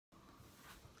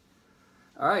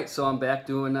Alright, so I'm back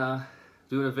doing a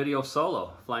video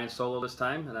solo, flying solo this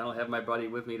time, and I don't have my buddy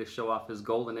with me to show off his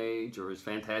Golden Age or his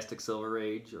Fantastic Silver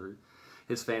Age or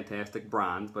his Fantastic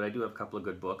Bronze, but I do have a couple of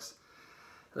good books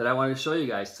that I wanted to show you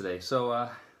guys today. So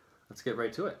let's get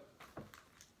right to it.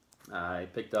 I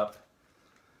picked up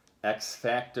X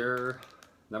Factor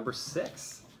number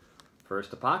 6,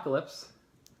 First Apocalypse.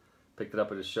 Picked it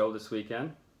up at a show this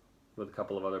weekend with a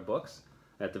couple of other books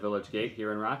at the Village Gate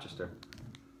here in Rochester.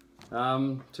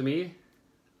 To me,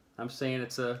 I'm saying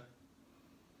it's a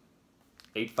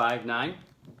 8.59.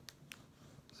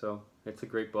 So it's a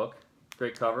great book,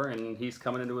 great cover, and he's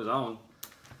coming into his own.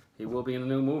 He will be in the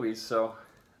new movies. So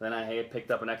then I had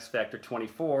picked up an X Factor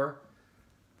 24,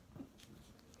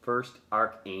 First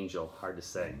Archangel, hard to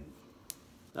say.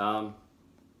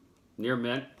 Near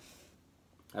mint.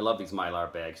 I love these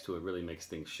Mylar bags too. It really makes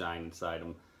things shine inside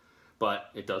them. But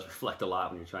it does reflect a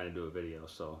lot when you're trying to do a video,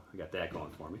 so I got that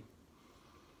going for me.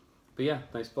 But yeah,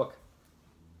 nice book.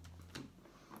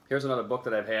 Here's another book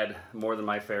that I've had more than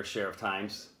my fair share of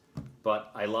times,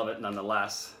 but I love it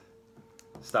nonetheless.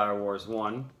 Star Wars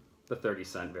 1, the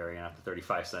 30-cent variant, not the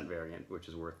 35-cent variant, which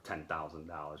is worth $10,000,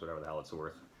 whatever the hell it's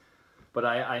worth. But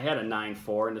I had a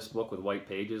 9.4 in this book with white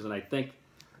pages, and I think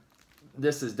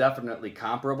this is definitely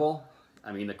comparable.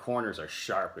 I mean, the corners are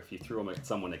sharp. If you threw them at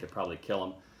someone, they could probably kill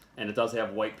them. And it does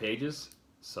have white pages,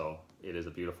 so it is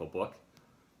a beautiful book.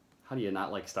 How do you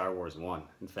not like Star Wars 1?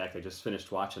 In fact, I just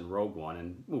finished watching Rogue One,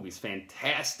 and the movie's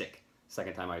fantastic.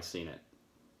 Second time I've seen it.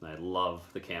 And I love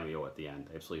the cameo at the end.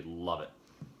 I absolutely love it.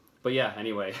 But yeah,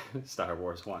 anyway, Star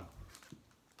Wars 1.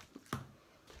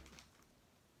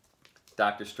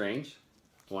 Doctor Strange,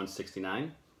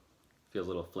 169. Feels a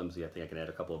little flimsy. I think I can add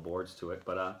a couple of boards to it.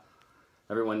 But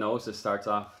everyone knows this starts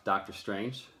off Doctor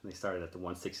Strange. They started at the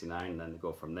 169, and then they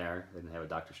go from there. They didn't have a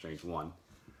Doctor Strange 1.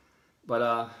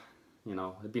 But, you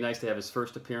know, it'd be nice to have his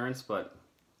first appearance, but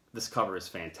this cover is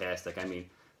fantastic. I mean,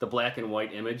 the black and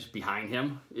white image behind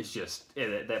him is just,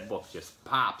 that book just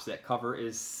pops. That cover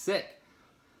is sick.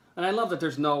 And I love that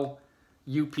there's no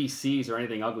UPCs or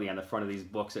anything ugly on the front of these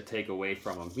books that take away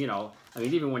from them. You know, I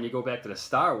mean, even when you go back to the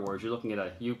Star Wars, you're looking at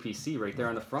a UPC right there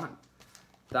on the front.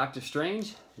 Doctor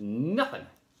Strange, nothing.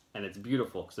 And it's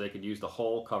beautiful, so they could use the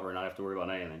whole cover and not have to worry about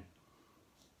anything.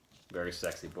 Very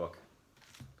sexy book.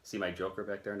 See my Joker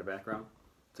back there in the background?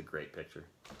 It's a great picture.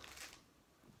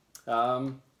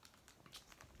 Another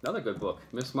good book,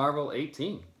 Miss Marvel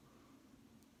 18.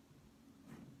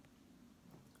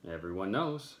 Everyone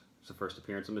knows it's the first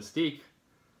appearance of Mystique.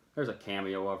 There's a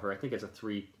cameo of her. I think it's a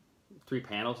three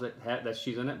panels that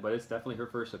she's in it, but it's definitely her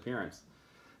first appearance.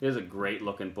 It is a great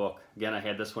looking book. Again, I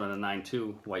had this one in a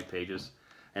 9.2 white pages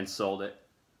and sold it.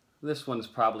 This one's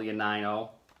probably a 9.0.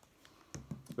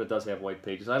 But it does have white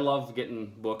pages. I love getting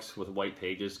books with white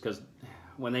pages because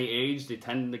when they age, they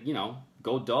tend to, you know,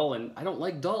 go dull. And I don't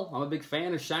like dull. I'm a big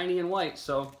fan of shiny and white.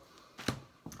 So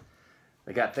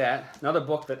I got that. Another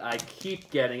book that I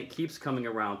keep getting, it keeps coming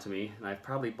around to me. And I've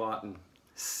probably bought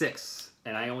 6.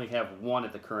 And I only have 1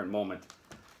 at the current moment.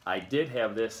 I did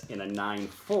have this in a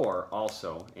 9.4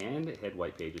 also. And it had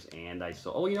white pages. And I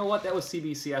saw, oh, you know what? That was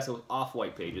CBCS. It was off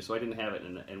white pages. So I didn't have it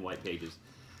in white pages.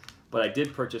 But I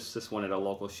did purchase this one at a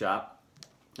local shop.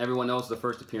 Everyone knows the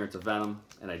first appearance of Venom,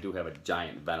 and I do have a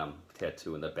giant Venom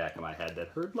tattoo in the back of my head that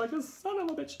hurt like a son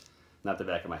of a bitch. Not the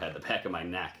back of my head, the back of my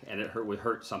neck. And it would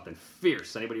hurt something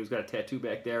fierce. Anybody who's got a tattoo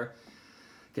back there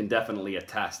can definitely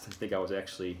attest. I think I was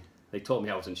actually, they told me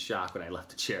I was in shock when I left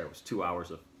the chair. It was 2 hours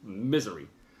of misery.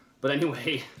 But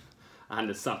anyway, on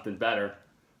to something better.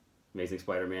 Amazing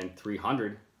Spider-Man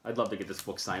 300. I'd love to get this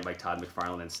book signed by Todd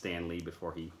McFarlane and Stan Lee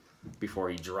before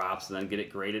he drops, and then get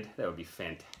it graded. That would be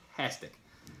fantastic.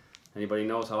 Anybody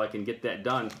knows how I can get that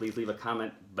done, please leave a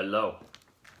comment below.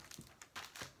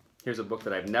 Here's a book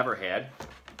that I've never had.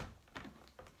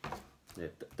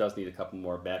 It does need a couple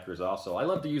more backers also. I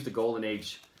love to use the Golden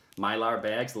Age Mylar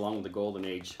bags along with the Golden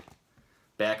Age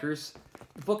backers.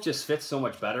 The book just fits so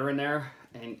much better in there,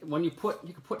 and when you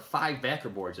can put 5 backer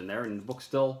boards in there, and the book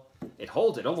still, it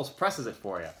holds it, almost presses it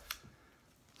for you.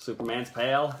 Superman's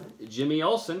pal, Jimmy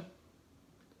Olsen,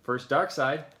 first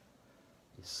Darkseid,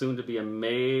 soon to be a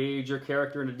major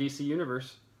character in the DC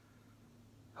universe.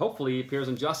 Hopefully he appears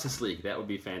in Justice League. That would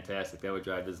be fantastic. That would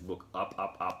drive this book up,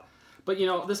 up, up. But you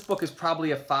know, this book is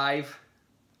probably a 5.0,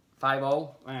 I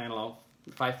don't know,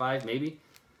 5.5 maybe.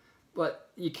 But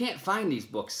you can't find these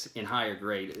books in higher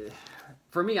grade.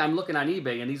 For me, I'm looking on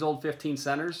eBay, and these old 15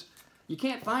 centers, you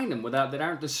can't find them that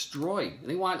aren't destroyed.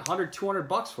 They want $100,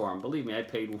 $200 for them. Believe me, I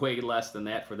paid way less than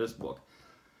that for this book.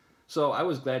 So I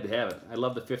was glad to have it. I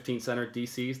love the 15 center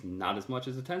DCs, not as much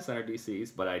as the 10 center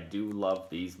DCs, but I do love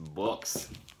these books.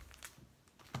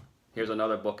 Here's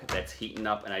another book that's heating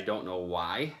up, and I don't know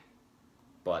why,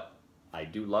 but I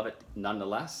do love it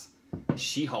nonetheless.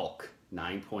 She-Hulk,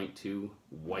 9.2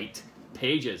 white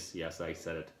pages. Yes, I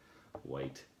said it.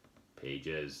 White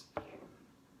pages.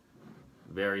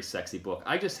 Very sexy book.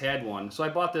 I just had one. So I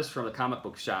bought this from the comic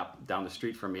book shop down the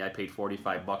street from me. I paid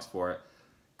 45 bucks for it,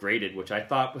 graded, which I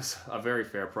thought was a very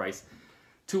fair price.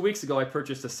 2 weeks ago, I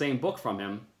purchased the same book from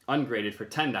him, ungraded, for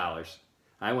 $10.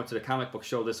 I went to the comic book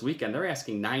show this weekend. They're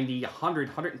asking $90, $100,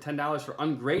 $110 for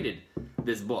ungraded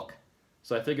this book.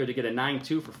 So I figured to get a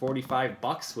 9.2 for 45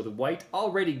 bucks with white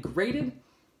already graded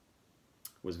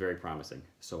was very promising.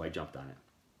 So I jumped on it.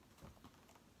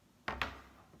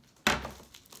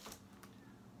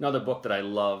 Another book that I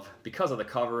love because of the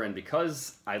cover and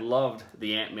because I loved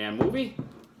the Ant-Man movie,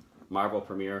 Marvel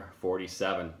Premiere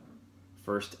 47.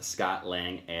 First Scott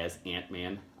Lang as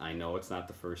Ant-Man. I know it's not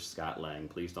the first Scott Lang.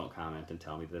 Please don't comment and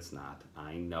tell me that it's not.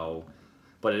 I know.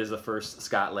 But it is the first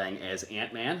Scott Lang as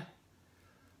Ant-Man.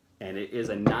 And it is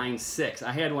a 9.6.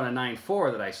 I had one, a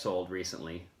 9.4 that I sold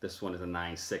recently. This one is a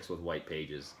 9.6 with white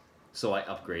pages. So I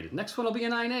upgraded. Next one will be a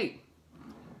 9.8.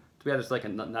 To be honest,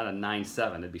 like not a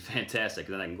 9.7. It'd be fantastic.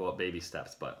 Then I can go up baby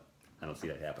steps, but I don't see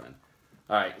that happening.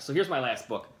 All right, so here's my last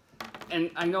book. And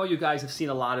I know you guys have seen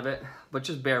a lot of it, but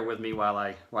just bear with me while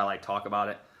I talk about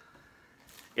it.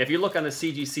 If you look on the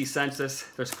CGC census,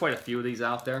 there's quite a few of these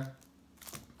out there.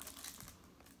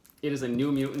 It is a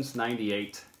New Mutants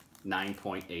 98,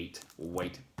 9.8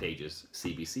 white pages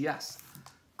CBCS.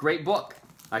 Great book.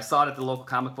 I saw it at the local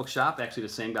comic book shop, actually the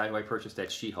same guy who I purchased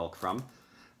that She-Hulk from,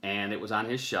 and it was on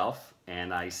his shelf,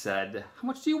 and I said, how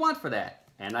much do you want for that?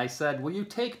 And I said, will you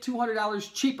take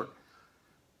 $200 cheaper?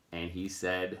 And he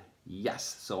said,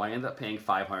 yes. So I ended up paying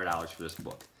 $500 for this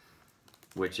book,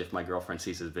 which if my girlfriend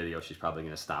sees this video, she's probably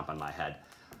going to stomp on my head.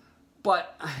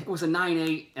 But it was a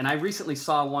 9.8, and I recently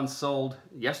saw one sold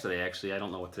yesterday, actually. I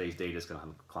don't know what today's date is, going to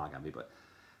have a clock on me, but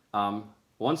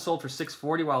one sold for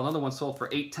 $6.40, while another one sold for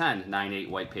 $8.10, 9.8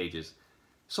 white pages.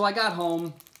 So I got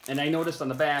home, and I noticed on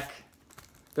the back,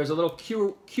 there's a little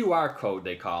QR code,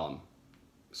 they call them.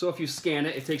 So if you scan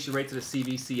it, it takes you right to the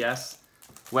CBCS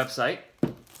website,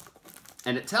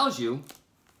 and it tells you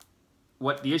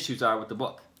what the issues are with the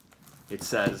book. It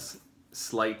says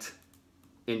slight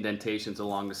indentations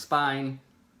along the spine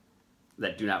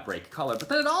that do not break color. But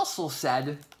then it also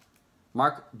said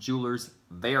Mark Jeweller's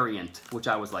variant, which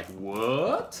I was like,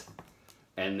 what?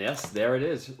 And yes, there it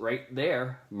is, right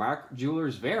there, Mark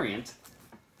Jeweller's variant.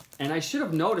 And I should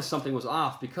have noticed something was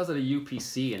off because of the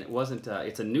UPC, and it wasn't,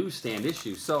 it's a newsstand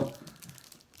issue. So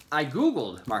I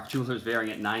Googled Mark Jeweller's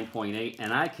variant 9.8,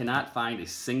 and I cannot find a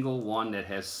single one that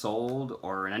has sold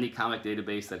or in any comic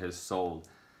database that has sold.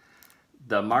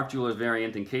 The Mark Jeweller's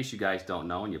variant, in case you guys don't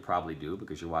know, and you probably do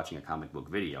because you're watching a comic book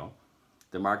video,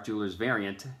 the Mark Jeweller's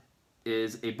variant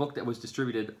is a book that was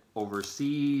distributed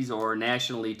overseas or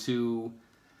nationally to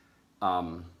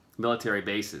military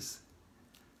bases.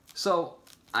 So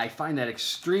I find that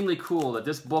extremely cool that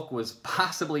this book was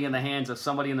possibly in the hands of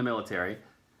somebody in the military.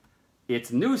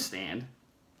 It's newsstand,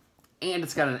 and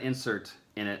it's got an insert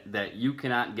in it that you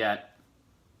cannot get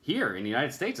here in the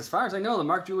United States. As far as I know, the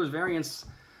Mark Jeweller's variants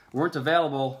weren't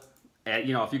available at,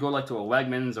 you know, if you go like to a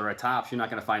Wegmans or a Tops, you're not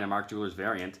going to find a Mark Jeweller's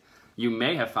variant. You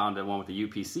may have found one with the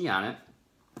UPC on it,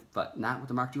 but not with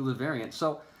the Mark Jeweller's variant.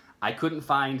 So I couldn't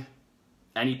find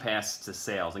any past to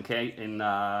sales. Okay,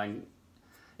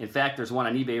 in fact, there's one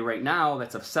on eBay right now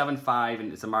that's a 7.5,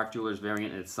 and it's a Mark Jeweller's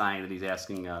variant, and it's signed, and he's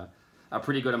asking a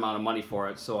pretty good amount of money for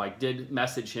it. So I did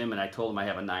message him, and I told him I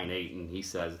have a 9.8, and he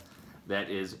says that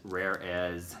is rare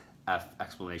as F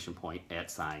exclamation point at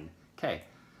sign K.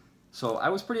 So I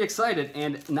was pretty excited,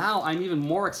 and now I'm even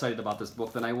more excited about this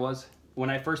book than I was when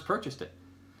I first purchased it.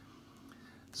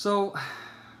 So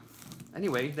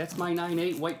anyway, that's my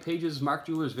 9.8 white pages Mark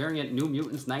Jeweller's variant New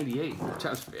Mutants 98, which I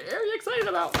was very excited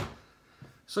about.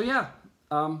 So yeah,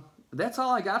 that's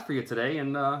all I got for you today,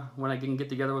 and when I can get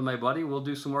together with my buddy, we'll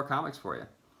do some more comics for you.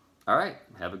 All right,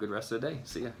 have a good rest of the day.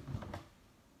 See ya.